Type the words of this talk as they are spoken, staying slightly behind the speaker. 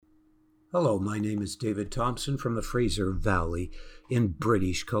Hello, my name is David Thompson from the Fraser Valley in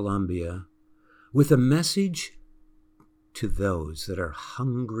British Columbia, with a message to those that are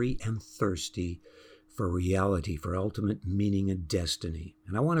hungry and thirsty for reality, for ultimate meaning and destiny.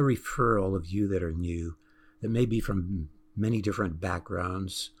 And I want to refer all of you that are new, that may be from many different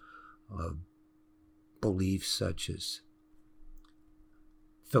backgrounds, beliefs such as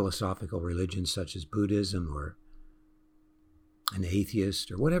philosophical religions such as Buddhism, or an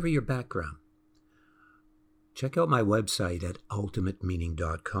atheist, or whatever your background. Check out my website at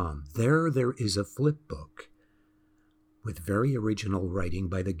ultimatemeaning.com. There is a flip book with very original writing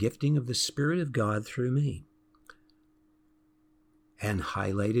by the gifting of the Spirit of God through me. And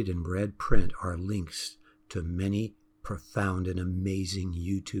highlighted in red print are links to many profound and amazing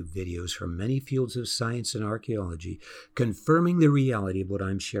YouTube videos from many fields of science and archaeology, confirming the reality of what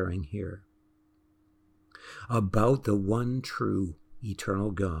I'm sharing here about the one true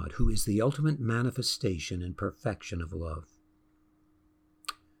eternal God, who is the ultimate manifestation and perfection of love.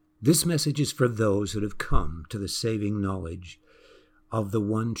 This message is for those that have come to the saving knowledge of the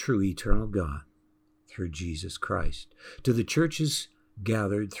one true eternal God through Jesus Christ, to the churches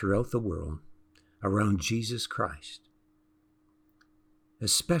gathered throughout the world around Jesus Christ,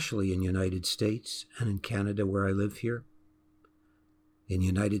 especially in the United States and in Canada where I live here. In the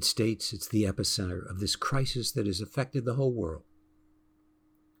United States, it's the epicenter of this crisis that has affected the whole world.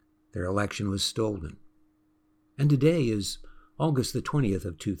 Their election was stolen. And today is August the 20th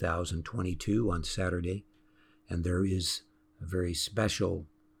of 2022 on Saturday, and there is a very special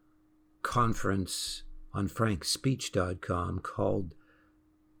conference on frankspeech.com called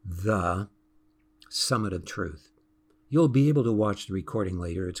The Summit of Truth. You'll be able to watch the recording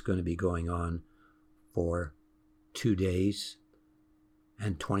later. It's going to be going on for 2 days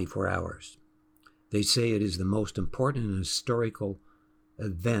and 24 hours. They say it is the most important and historical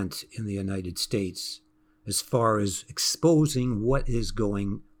event in the United States as far as exposing what is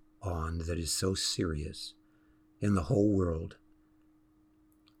going on that is so serious in the whole world.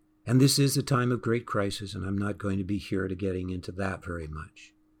 And this is a time of great crisis, and I'm not going to be here to getting into that very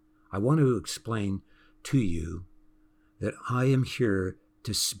much. I want to explain to you that I am here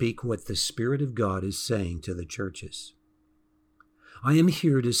to speak what the Spirit of God is saying to the churches. I am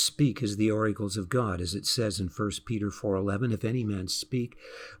here to speak as the oracles of God, as it says in 1 Peter 4:11, if any man speak,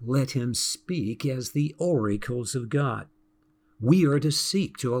 let him speak as the oracles of God. We are to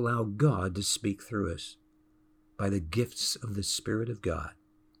seek to allow God to speak through us by the gifts of the Spirit of God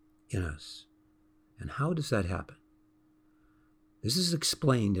in us. And how does that happen? This is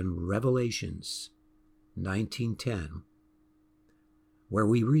explained in Revelations 19:10, where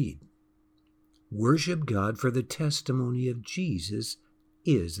we read, worship God, for the testimony of Jesus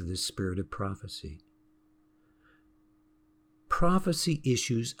is the spirit of prophecy. Prophecy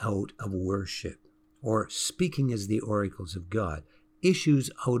issues out of worship, or speaking as the oracles of God, issues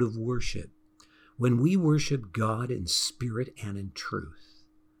out of worship. When we worship God in spirit and in truth,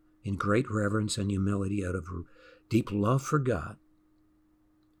 in great reverence and humility out of deep love for God,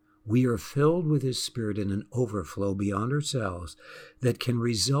 we are filled with His Spirit in an overflow beyond ourselves that can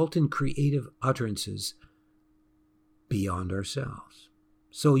result in creative utterances beyond ourselves.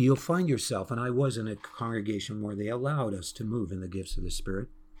 So you'll find yourself, and I was in a congregation where they allowed us to move in the gifts of the Spirit,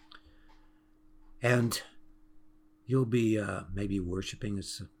 and you'll be maybe worshiping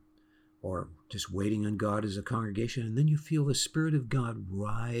as, or just waiting on God as a congregation, and then you feel the Spirit of God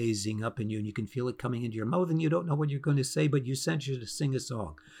rising up in you, and you can feel it coming into your mouth, and you don't know what you're going to say, but you sense you to sing a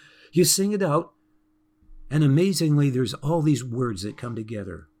song. You sing it out, and amazingly, there's all these words that come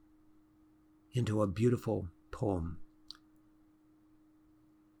together into a beautiful poem,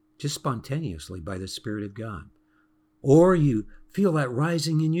 just spontaneously by the Spirit of God. Or you feel that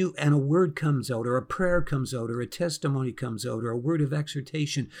rising in you, and a word comes out, or a prayer comes out, or a testimony comes out, or a word of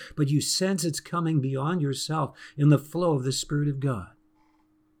exhortation, but you sense it's coming beyond yourself in the flow of the Spirit of God,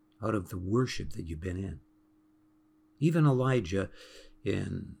 out of the worship that you've been in. Even Elijah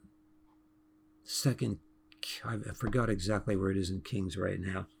in I forgot exactly where it is in Kings right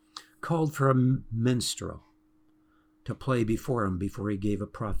now, called for a minstrel to play before him before he gave a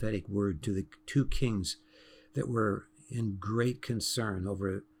prophetic word to the two kings that were in great concern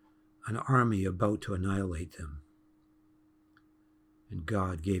over an army about to annihilate them. And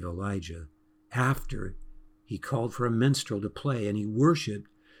God gave Elijah, after he called for a minstrel to play and he worshiped,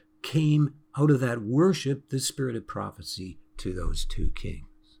 came out of that worship the spirit of prophecy to those two kings.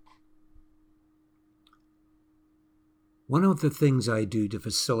 One of the things I do to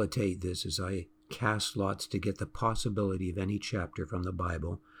facilitate this is I cast lots to get the possibility of any chapter from the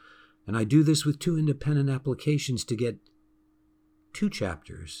Bible. And I do this with 2 independent applications to get 2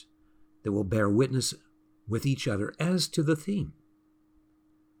 chapters that will bear witness with each other as to the theme.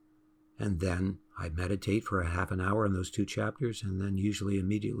 And then I meditate for a half an hour on those 2 chapters, and then usually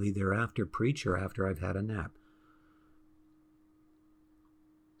immediately thereafter preach, or after I've had a nap.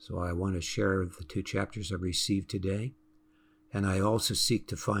 So I want to share the 2 chapters I've received today. And I also seek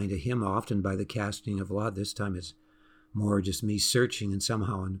to find a hymn, often by the casting of lot. This time it's more just me searching and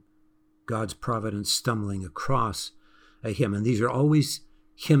somehow in God's providence stumbling across a hymn. And these are always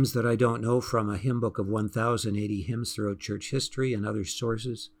hymns that I don't know from a hymn book of 1,080 hymns throughout church history and other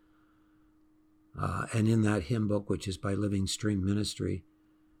sources. And in that hymn book, which is by Living Stream Ministry,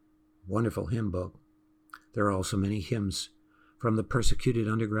 wonderful hymn book, there are also many hymns from the persecuted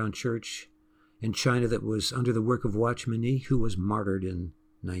underground church in China that was under the work of Watchman Nee, who was martyred in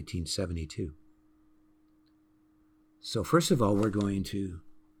 1972. So first of all, we're going to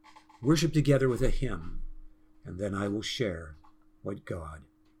worship together with a hymn, and then I will share what God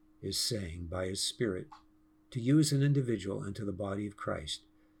is saying by His Spirit to you as an individual and to the body of Christ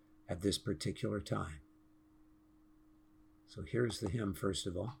at this particular time. So here's the hymn first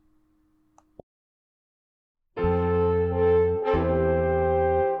of all.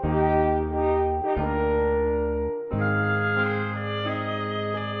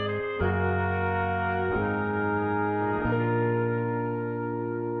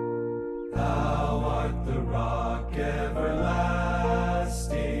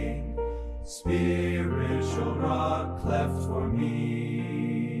 Spiritual rock cleft for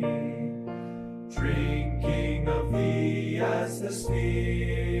me, drinking of thee as the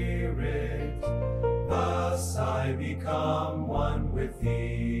Spirit, thus I become one with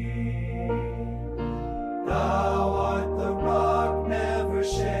thee. Thou art the rock never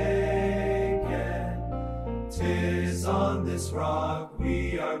shaken, 'tis on this rock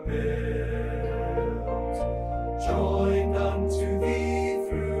we are built, joined unto thee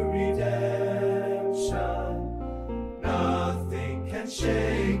through redemption. Nothing can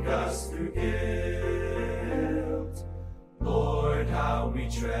shake us through guilt. Lord, how we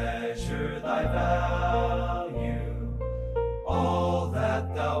treasure thy value. All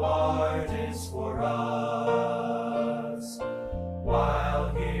that thou art is for us.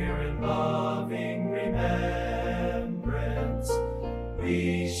 While here in loving remembrance,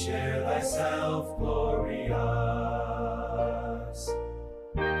 we share thy self-glorious.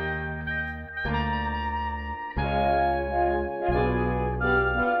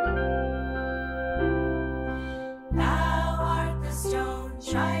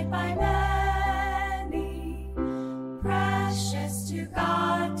 Tried by many, precious to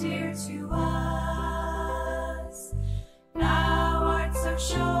God, dear to us. Thou art so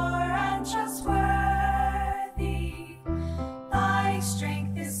sure and trustworthy, thy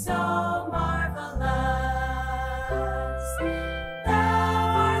strength is so marvelous.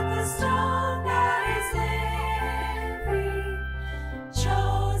 Thou art the stone that is living,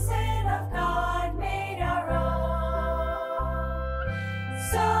 chosen of God, made our own.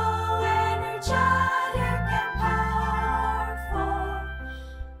 So energetic and powerful,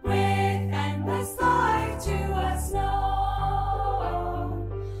 with endless life to us known.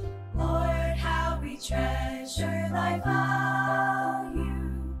 Lord, how we treasure thy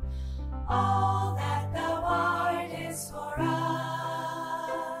value. All that thou art is for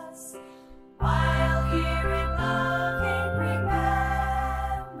us. While here in loving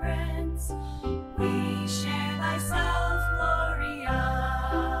remembrance, we share thy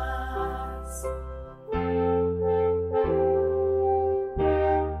self-glorious.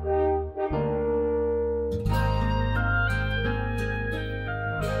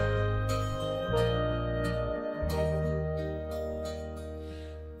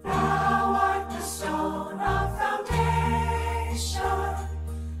 Thou art the stone of foundation,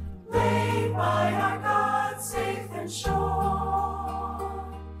 laid by our God safe and sure.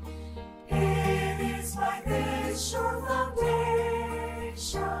 It is by this sure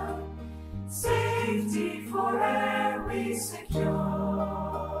foundation, safety forever we secure.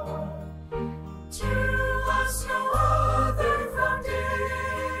 To us no other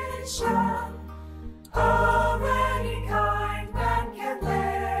foundation of any kind man can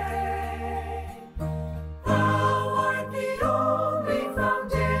lay. Thou art the only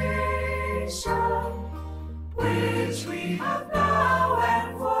foundation which we have now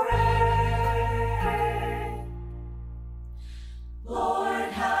and forever.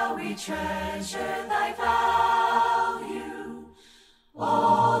 Lord, how we treasure thy value.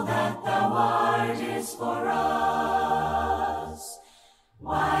 All that thou art is for us.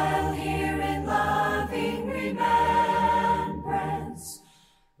 While here in loving remembrance,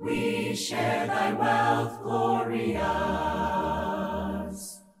 we share thy wealth glorious.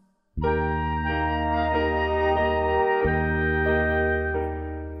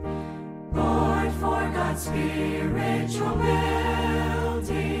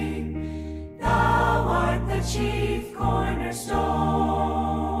 chief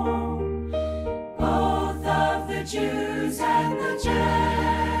cornerstone. Both of the Jews and the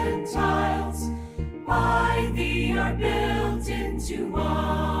Gentiles by thee are built into one.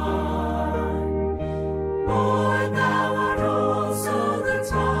 Lord, thou art also the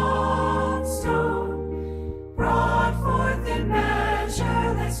top stone, brought forth in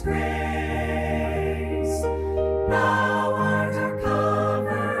measureless grace. Thou art our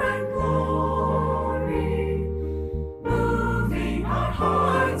cover and glory, moving our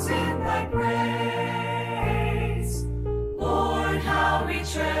hearts in thy praise. Lord, how we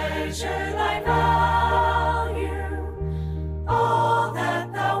treasure thy value. All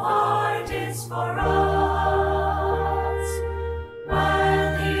that thou art is for us.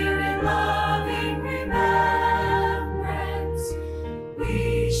 While here in loving remembrance,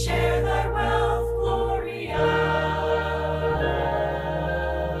 we share thy wealth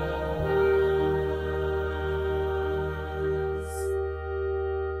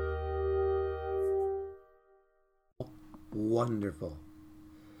Wonderful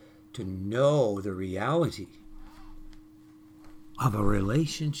to know the reality of a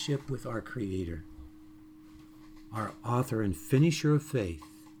relationship with our Creator, our author and finisher of faith,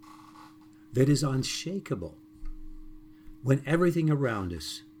 that is unshakable when everything around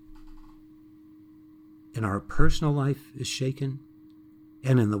us in our personal life is shaken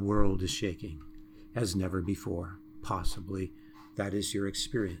and in the world is shaking as never before. Possibly that is your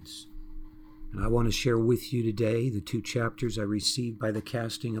experience. And I want to share with you today the 2 chapters I received by the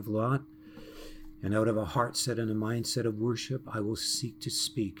casting of lot. And out of a heart set and a mindset of worship, I will seek to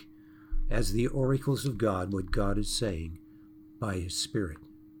speak as the oracles of God what God is saying by His Spirit.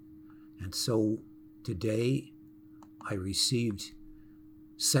 And so today I received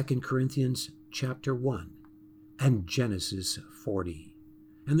 2 Corinthians chapter 1 and Genesis 40.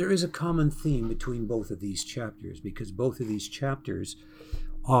 And there is a common theme between both of these chapters, because both of these chapters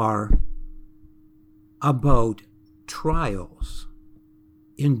are about trials,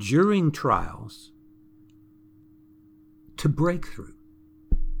 enduring trials to breakthrough.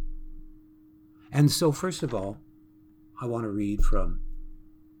 And so first of all, I want to read from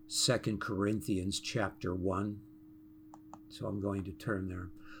 2 Corinthians chapter 1. So I'm going to turn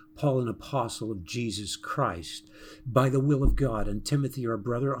there. Paul, an apostle of Jesus Christ, by the will of God, and Timothy, our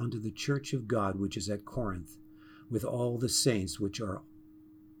brother, unto the church of God, which is at Corinth, with all the saints which are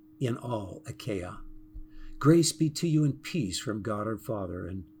in all Achaia. Grace be to you and peace from God our Father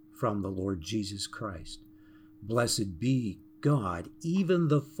and from the Lord Jesus Christ. Blessed be God, even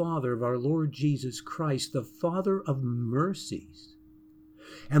the Father of our Lord Jesus Christ, the Father of mercies,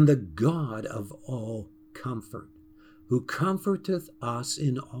 and the God of all comfort, who comforteth us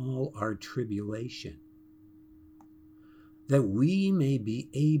in all our tribulation, that we may be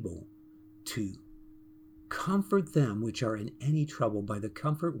able to comfort them which are in any trouble by the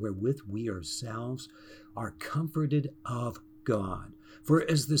comfort wherewith we ourselves are comforted of God. For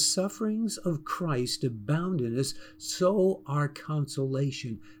as the sufferings of Christ abound in us, so our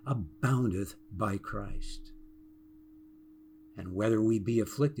consolation aboundeth by Christ. And whether we be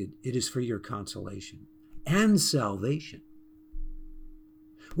afflicted, it is for your consolation and salvation,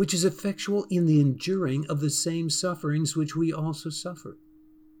 which is effectual in the enduring of the same sufferings which we also suffer.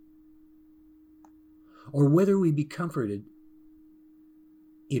 Or whether we be comforted,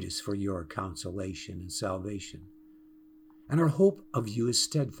 it is for your consolation and salvation. And our hope of you is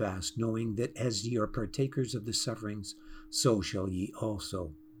steadfast, knowing that as ye are partakers of the sufferings, so shall ye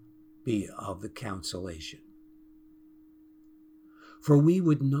also be of the consolation. For we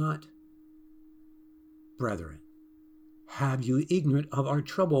would not, brethren, have you ignorant of our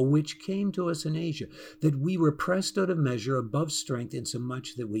trouble which came to us in Asia, that we were pressed out of measure above strength,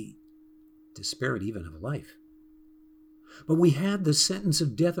 insomuch that we despaired even of life. But we had the sentence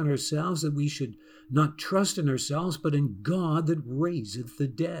of death on ourselves, that we should not trust in ourselves, but in God that raiseth the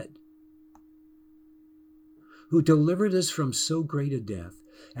dead, who delivered us from so great a death,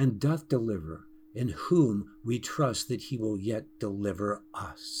 and doth deliver, in whom we trust that he will yet deliver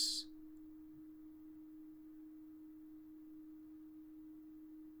us.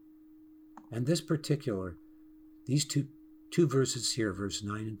 And these two verses here, verse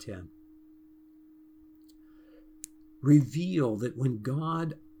 9 and 10, reveal that when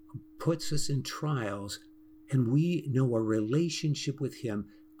God puts us in trials and we know a relationship with him,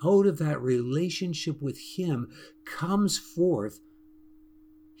 out of that relationship with him comes forth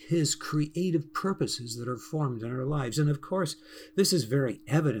his creative purposes that are formed in our lives. And of course, this is very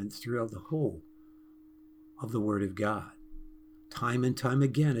evident throughout the whole of the Word of God. Time and time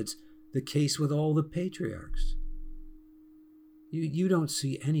again, it's the case with all the patriarchs. You don't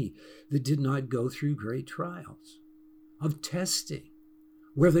see any that did not go through great trials of testing,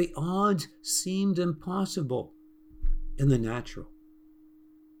 where the odds seemed impossible in the natural.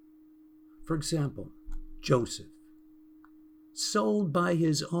 For example, Joseph, sold by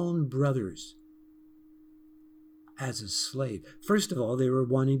his own brothers as a slave. First of all, they were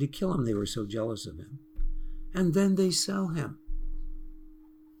wanting to kill him. They were so jealous of him. And then they sell him.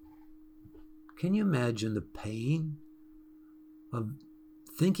 Can you imagine the pain of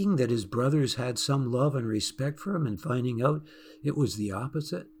thinking that his brothers had some love and respect for him and finding out it was the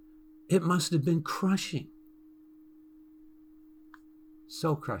opposite? It must have been crushing.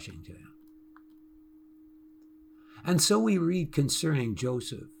 So crushing to him. And so we read concerning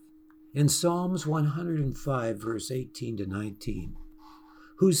Joseph in Psalms 105, verse 18 to 19,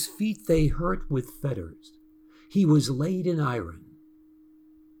 whose feet they hurt with fetters. He was laid in iron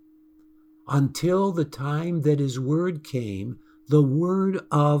until the time that his word came. The word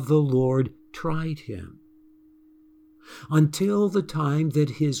of the Lord tried him. Until the time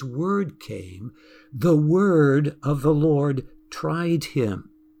that his word came, the word of the Lord tried him.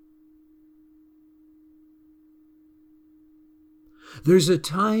 There's a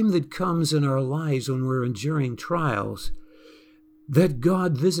time that comes in our lives when we're enduring trials that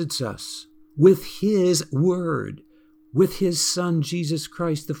God visits us with his word, with his Son, Jesus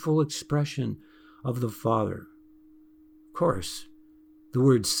Christ, the full expression of the Father. Of course, the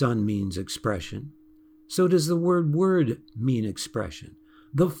word son means expression. So does the word word mean expression.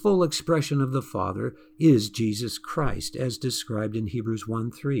 The full expression of the Father is Jesus Christ, as described in Hebrews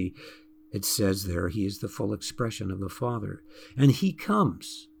 1:3. It says there, he is the full expression of the Father. And he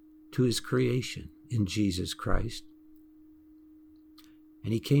comes to his creation in Jesus Christ.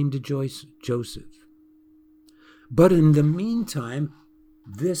 And he came to Joseph. But in the meantime,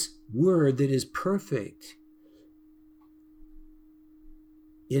 this word that is perfect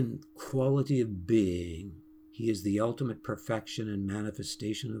in quality of being, he is the ultimate perfection and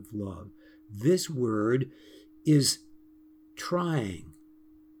manifestation of love. This word is trying.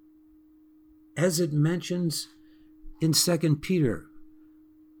 As it mentions in 2 Peter,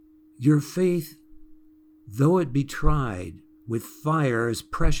 your faith, though it be tried with fire as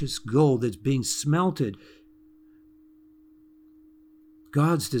precious gold that's being smelted,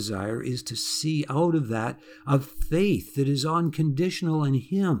 God's desire is to see out of that a faith that is unconditional in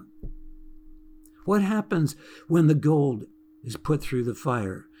him. What happens when the gold is put through the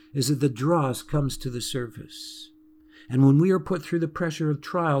fire is that the dross comes to the surface. And when we are put through the pressure of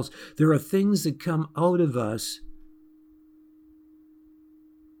trials, there are things that come out of us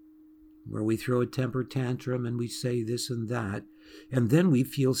where we throw a temper tantrum and we say this and that, and then we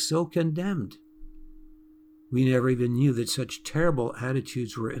feel so condemned. We never even knew that such terrible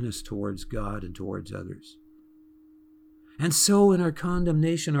attitudes were in us towards God and towards others. And so in our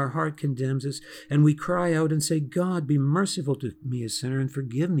condemnation, our heart condemns us, and we cry out and say, God, be merciful to me, a sinner, and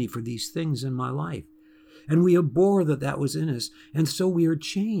forgive me for these things in my life. And we abhor that was in us, and so we are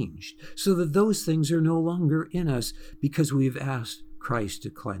changed, so that those things are no longer in us because we've asked Christ to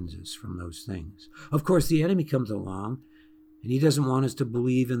cleanse us from those things. Of course, the enemy comes along, and he doesn't want us to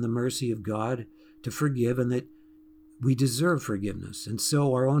believe in the mercy of God, to forgive, and that we deserve forgiveness. And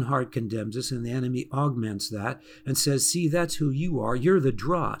so our own heart condemns us, and the enemy augments that and says, see, that's who you are. You're the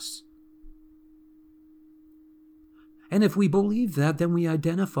dross. And if we believe that, then we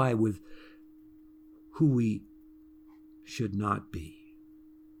identify with who we should not be.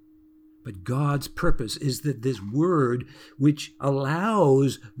 But God's purpose is that this word, which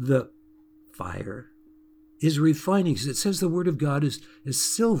allows the fire, is refining. It says the word of God is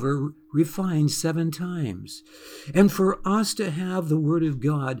silver refined 7 times. And for us to have the word of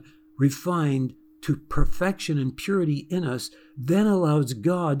God refined to perfection and purity in us, then allows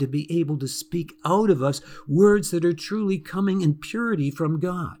God to be able to speak out of us words that are truly coming in purity from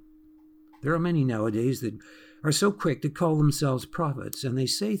God. There are many nowadays that are so quick to call themselves prophets, and they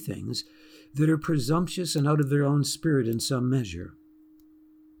say things that are presumptuous and out of their own spirit in some measure.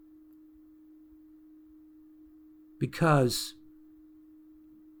 Because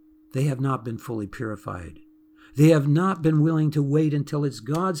they have not been fully purified. They have not been willing to wait until it's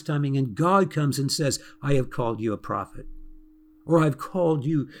God's timing, and God comes and says, I have called you a prophet, or I've called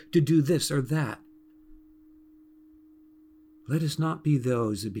you to do this or that. Let us not be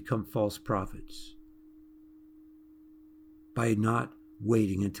those that become false prophets by not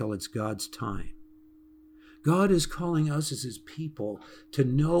waiting until it's God's time. God is calling us as his people to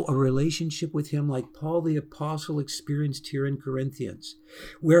know a relationship with him like Paul the Apostle experienced here in Corinthians,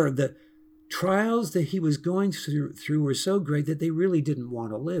 where the trials that he was going through were so great that they really didn't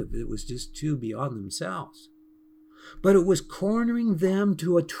want to live. It was just too beyond themselves. but it was cornering them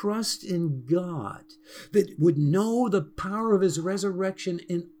to a trust in God that would know the power of his resurrection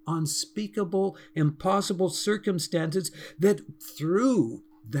in unspeakable, impossible circumstances, that through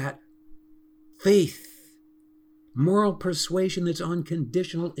that faith, moral persuasion that's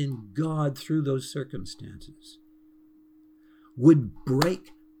unconditional in God through those circumstances, would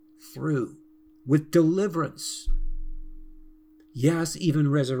break through with deliverance. Yes,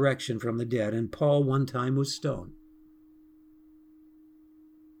 even resurrection from the dead. And Paul one time was stoned.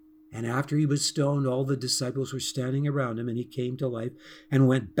 And after he was stoned, all the disciples were standing around him, and he came to life and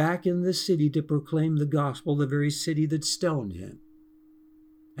went back in the city to proclaim the gospel, the very city that stoned him.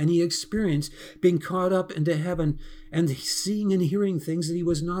 And he experienced being caught up into heaven and seeing and hearing things that he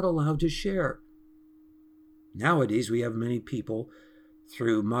was not allowed to share. Nowadays, we have many people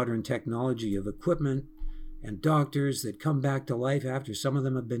through modern technology of equipment and doctors that come back to life after some of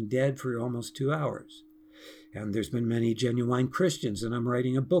them have been dead for almost 2 hours. And there's been many genuine Christians, and I'm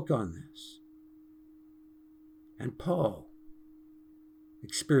writing a book on this. And Paul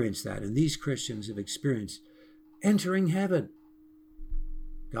experienced that, and these Christians have experienced entering heaven.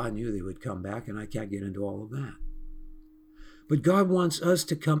 God knew they would come back, and I can't get into all of that. But God wants us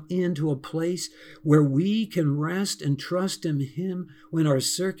to come into a place where we can rest and trust in him when our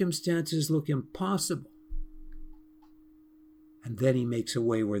circumstances look impossible. And then he makes a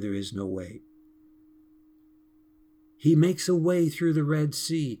way where there is no way. He makes a way through the Red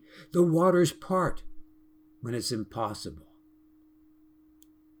Sea. The waters part when it's impossible.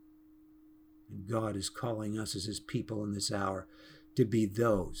 And God is calling us as his people in this hour to be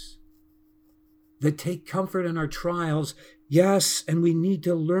those that take comfort in our trials. Yes, and we need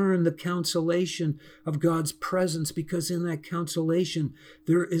to learn the consolation of God's presence, because in that consolation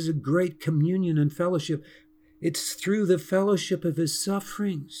there is a great communion and fellowship. It's through the fellowship of his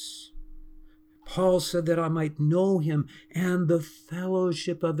sufferings. Paul said that I might know him and the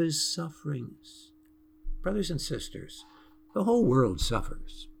fellowship of his sufferings. Brothers and sisters, the whole world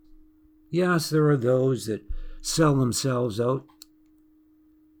suffers. Yes, there are those that sell themselves out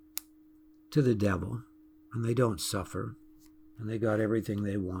to the devil, and they don't suffer, and they got everything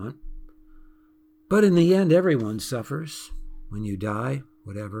they want. But in the end, everyone suffers. When you die,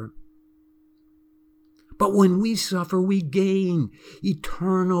 whatever. But when we suffer, we gain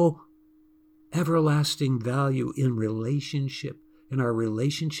eternal, everlasting value in relationship, in our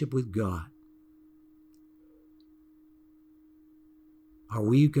relationship with God. Are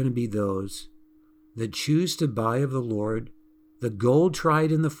we going to be those that choose to buy of the Lord the gold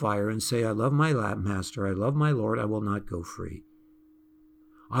tried in the fire and say, I love my master, I love my Lord, I will not go free?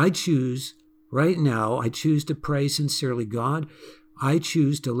 I choose, right now, I choose to pray sincerely, God, I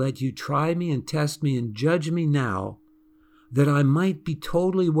choose to let you try me and test me and judge me now, that I might be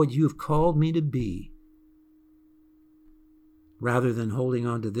totally what you have called me to be, rather than holding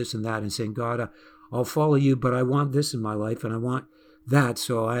on to this and that and saying, God, I'll follow you, but I want this in my life and I want that,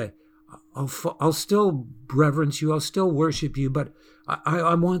 so I'll still reverence you, I'll still worship you, but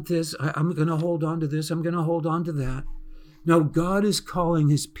I want this, I'm going to hold on to this, I'm going to hold on to that. No, God is calling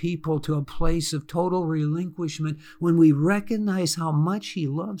his people to a place of total relinquishment when we recognize how much he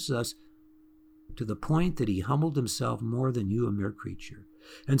loves us, to the point that he humbled himself more than you, a mere creature,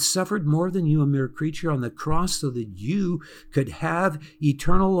 and suffered more than you, a mere creature, on the cross so that you could have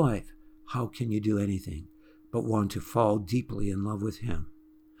eternal life. How can you do anything but want to fall deeply in love with him?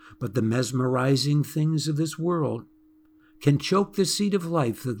 But the mesmerizing things of this world can choke the seed of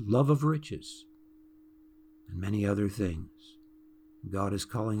life, the love of riches, and many other things. God is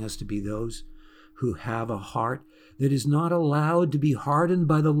calling us to be those who have a heart that is not allowed to be hardened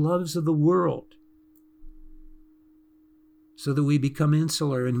by the loves of the world, so that we become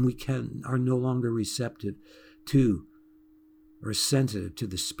insular and we are no longer receptive to or sensitive to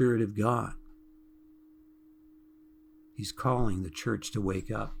the Spirit of God. He's calling the church to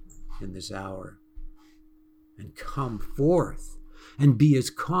wake up in this hour and come forth and be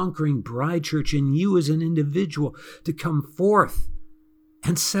his conquering bride church, and you as an individual to come forth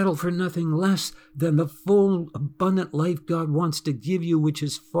and settle for nothing less than the full, abundant life God wants to give you, which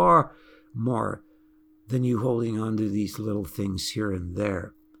is far more than you holding on to these little things here and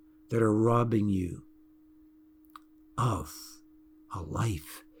there that are robbing you of a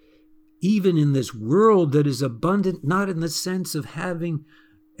life, even in this world that is abundant, not in the sense of having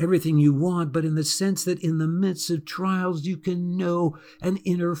everything you want, but in the sense that in the midst of trials you can know an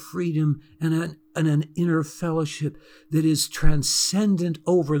inner freedom and an inner fellowship that is transcendent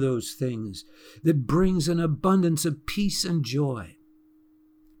over those things, that brings an abundance of peace and joy.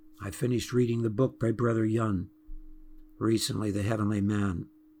 I finished reading the book by Brother Yun recently, The Heavenly Man.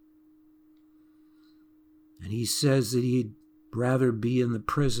 And he says that he'd rather be in the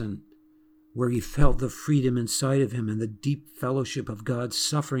prison where he felt the freedom inside of him and the deep fellowship of God's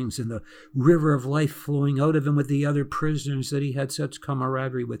sufferings and the river of life flowing out of him with the other prisoners that he had such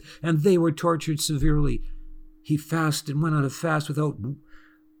camaraderie with. And they were tortured severely. He fasted and went on a fast without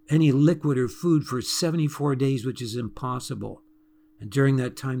any liquid or food for 74 days, which is impossible. And during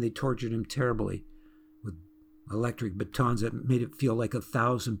that time, they tortured him terribly with electric batons that made it feel like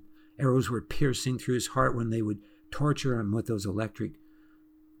 1,000 arrows were piercing through his heart when they would torture him with those electric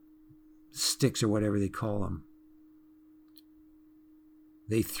sticks or whatever they call them.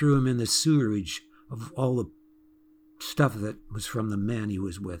 They threw him in the sewerage of all the stuff that was from the men he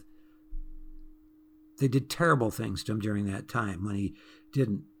was with. They did terrible things to him during that time when he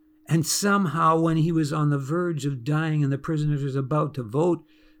didn't. And somehow when he was on the verge of dying and the prisoners was about to vote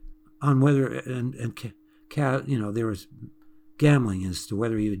on whether, there was gambling as to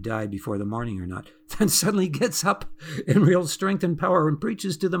whether he would die before the morning or not, then suddenly he gets up in real strength and power and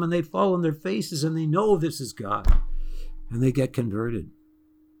preaches to them, and they fall on their faces and they know this is God. And they get converted,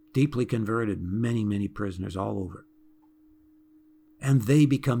 deeply converted, many, many prisoners all over. And they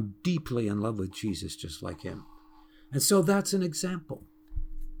become deeply in love with Jesus just like him. And so that's an example.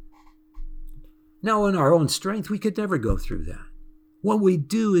 Now, in our own strength, we could never go through that. What we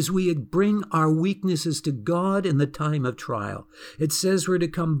do is we bring our weaknesses to God in the time of trial. It says we're to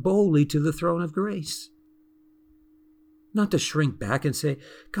come boldly to the throne of grace. Not to shrink back and say,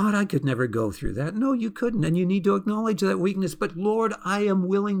 God, I could never go through that. No, you couldn't. And you need to acknowledge that weakness. But Lord, I am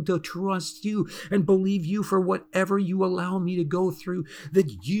willing to trust you and believe you for whatever you allow me to go through,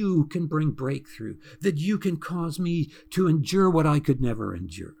 that you can bring breakthrough, that you can cause me to endure what I could never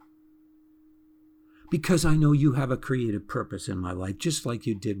endure. Because I know you have a creative purpose in my life, just like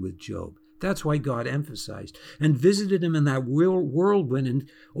you did with Job. That's why God emphasized and visited him in that whirlwind and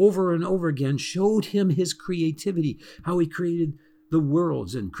over again showed him his creativity, how he created the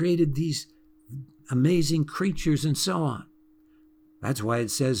worlds and created these amazing creatures and so on. That's why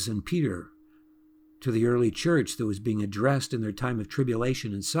it says in Peter to the early church that was being addressed in their time of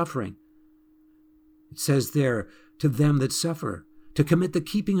tribulation and suffering, it says there, to them that suffer, to commit the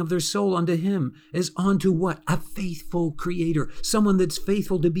keeping of their soul unto him as unto what? A faithful creator. Someone that's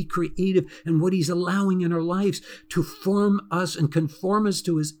faithful to be creative in what he's allowing in our lives to form us and conform us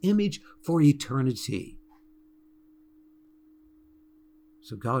to his image for eternity.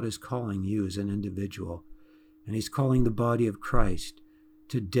 So God is calling you as an individual, and he's calling the body of Christ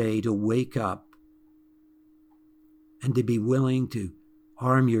today to wake up and to be willing to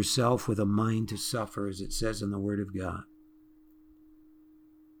arm yourself with a mind to suffer, as it says in the Word of God,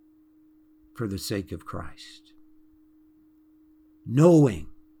 for the sake of Christ. Knowing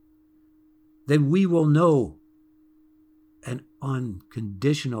that we will know an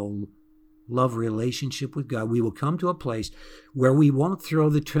unconditional love relationship with God. We will come to a place where we won't throw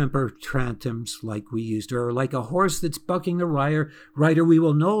the temper tantrums like we used to, or like a horse that's bucking the rider. We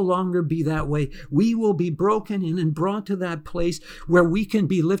will no longer be that way. We will be broken in and brought to that place where we can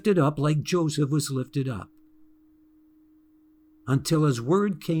be lifted up like Joseph was lifted up. Until his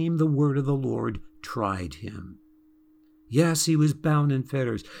word came, the word of the Lord tried him. Yes, he was bound in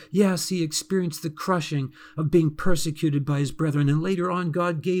fetters. Yes, he experienced the crushing of being persecuted by his brethren. And later on,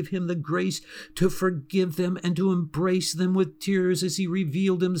 God gave him the grace to forgive them and to embrace them with tears as he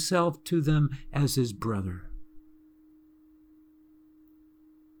revealed himself to them as his brother.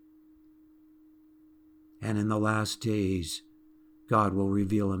 And in the last days, God will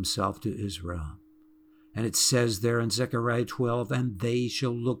reveal himself to Israel. And it says there in Zechariah 12, and they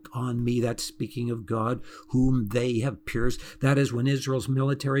shall look on me, that's speaking of God, whom they have pierced. That is when Israel's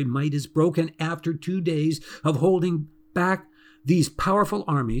military might is broken after 2 days of holding back these powerful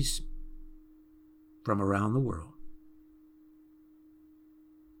armies from around the world.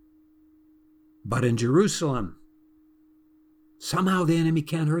 But in Jerusalem, somehow the enemy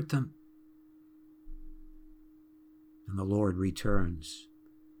can't hurt them. And the Lord returns.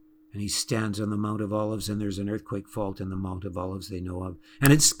 And he stands on the Mount of Olives, and there's an earthquake fault in the Mount of Olives they know of.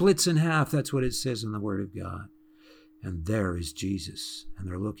 And it splits in half. That's what it says in the Word of God. And there is Jesus, and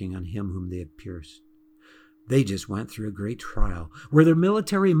they're looking on him whom they have pierced. They just went through a great trial where their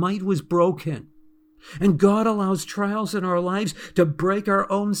military might was broken. And God allows trials in our lives to break our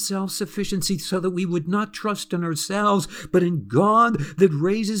own self-sufficiency so that we would not trust in ourselves, but in God that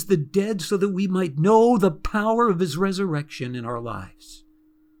raises the dead so that we might know the power of his resurrection in our lives.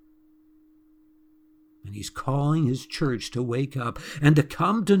 And he's calling his church to wake up and to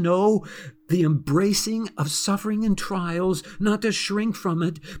come to know the embracing of suffering and trials, not to shrink from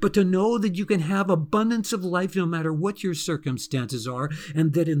it, but to know that you can have abundance of life no matter what your circumstances are,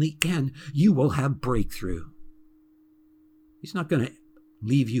 and that in the end you will have breakthrough. He's not going to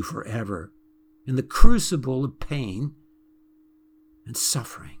leave you forever in the crucible of pain and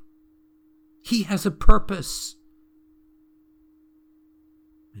suffering. He has a purpose.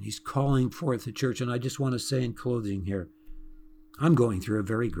 And he's calling forth the church. And I just want to say in closing here, I'm going through a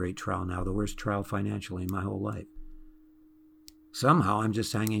very great trial now, the worst trial financially in my whole life. Somehow I'm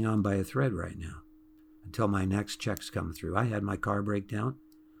just hanging on by a thread right now until my next checks come through. I had my car break down.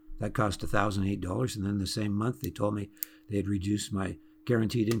 That cost $1,008. And then the same month they told me they had reduced my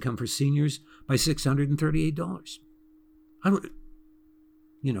guaranteed income for seniors by $638. And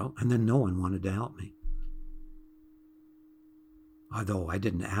then no one wanted to help me. Although I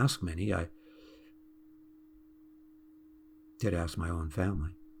didn't ask many, I did ask my own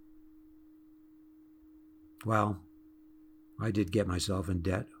family. Well, I did get myself in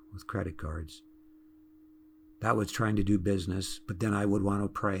debt with credit cards. That was trying to do business, but then I would want to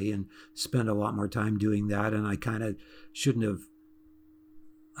pray and spend a lot more time doing that, and I kind of shouldn't have.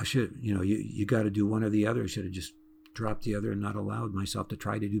 You got to do one or the other. I should have just dropped the other and not allowed myself to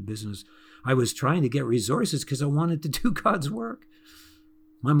try to do business. I was trying to get resources because I wanted to do God's work.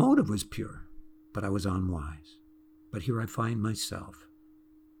 My motive was pure, but I was unwise. But here I find myself.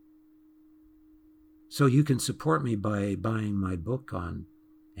 So you can support me by buying my book on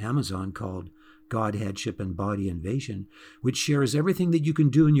Amazon called God, Headship, and Body Invasion, which shares everything that you can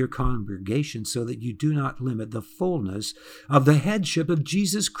do in your congregation so that you do not limit the fullness of the headship of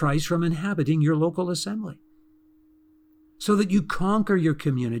Jesus Christ from inhabiting your local assembly. So that you conquer your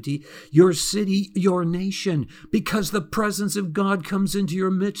community, your city, your nation, because the presence of God comes into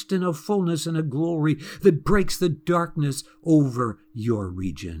your midst in a fullness and a glory that breaks the darkness over your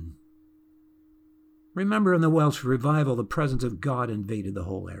region. Remember in the Welsh revival, the presence of God invaded the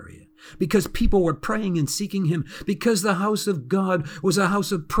whole area because people were praying and seeking him, because the house of God was a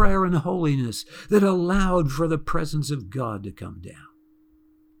house of prayer and holiness that allowed for the presence of God to come down.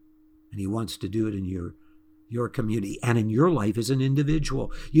 And he wants to do it in your community and in your life as an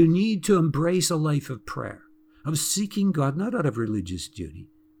individual. You need to embrace a life of prayer, of seeking God, not out of religious duty,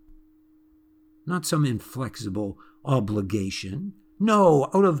 not some inflexible obligation. No,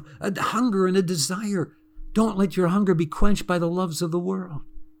 out of a hunger and a desire. Don't let your hunger be quenched by the loves of the world.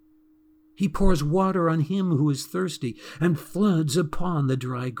 He pours water on him who is thirsty and floods upon the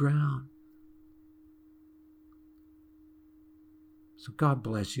dry ground. So God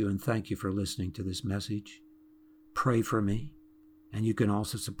bless you and thank you for listening to this message. Pray for me, and you can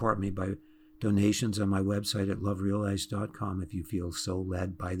also support me by donations on my website at loverealized.com if you feel so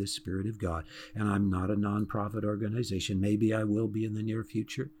led by the Spirit of God. And I'm not a nonprofit organization. Maybe I will be in the near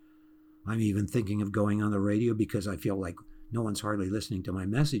future. I'm even thinking of going on the radio because I feel like no one's hardly listening to my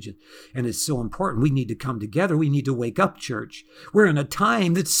message. And it's so important. We need to come together. We need to wake up, church. We're in a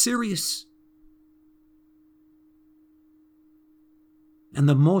time that's serious. And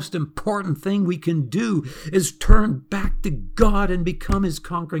the most important thing we can do is turn back to God and become his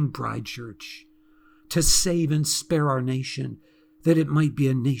conquering bride church, to save and spare our nation, that it might be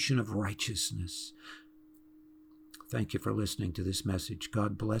a nation of righteousness. Thank you for listening to this message.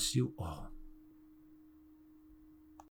 God bless you all.